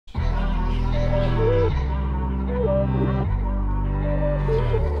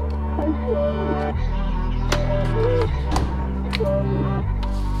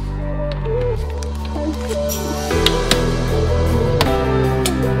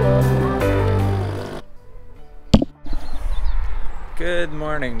Good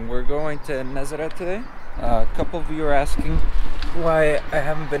morning. We're going to Nazare today. A couple of you are asking why I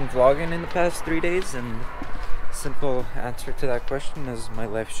haven't been vlogging in the past 3 days, and simple answer to that question is my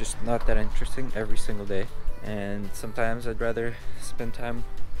life's just not that interesting every single day, and sometimes I'd rather spend time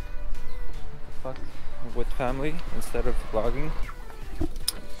with family instead of vlogging.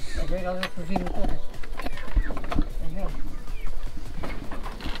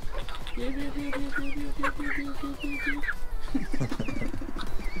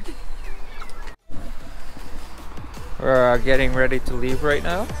 We're getting ready to leave right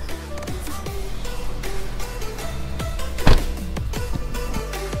now.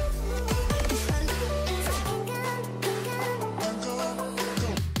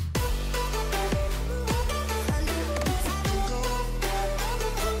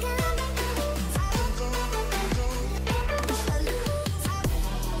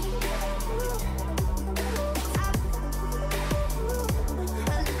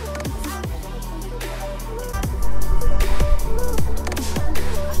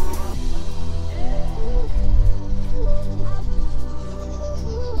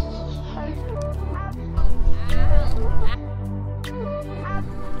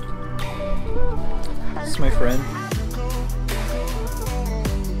 This is my friend.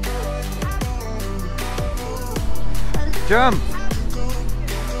 Jump!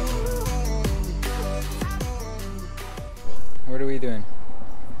 What are we doing?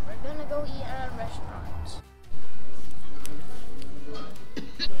 We're gonna go eat at a restaurant.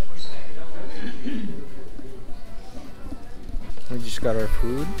 We just got our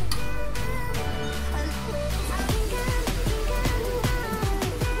food.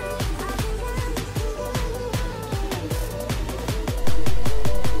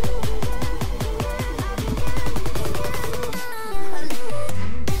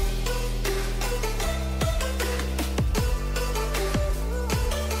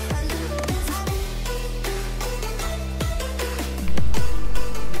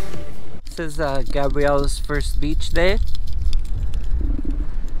 This is Gabrielle's first beach day.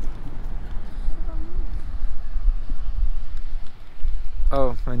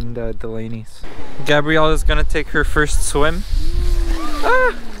 Oh, and Delaney's. Gabrielle is gonna take her first swim.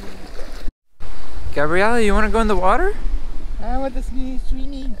 Ah! Gabrielle, you wanna go in the water? I want to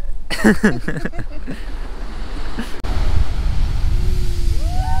swimming.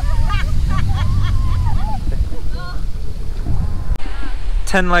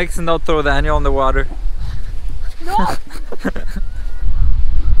 10 likes and they'll throw Daniel in the water. No!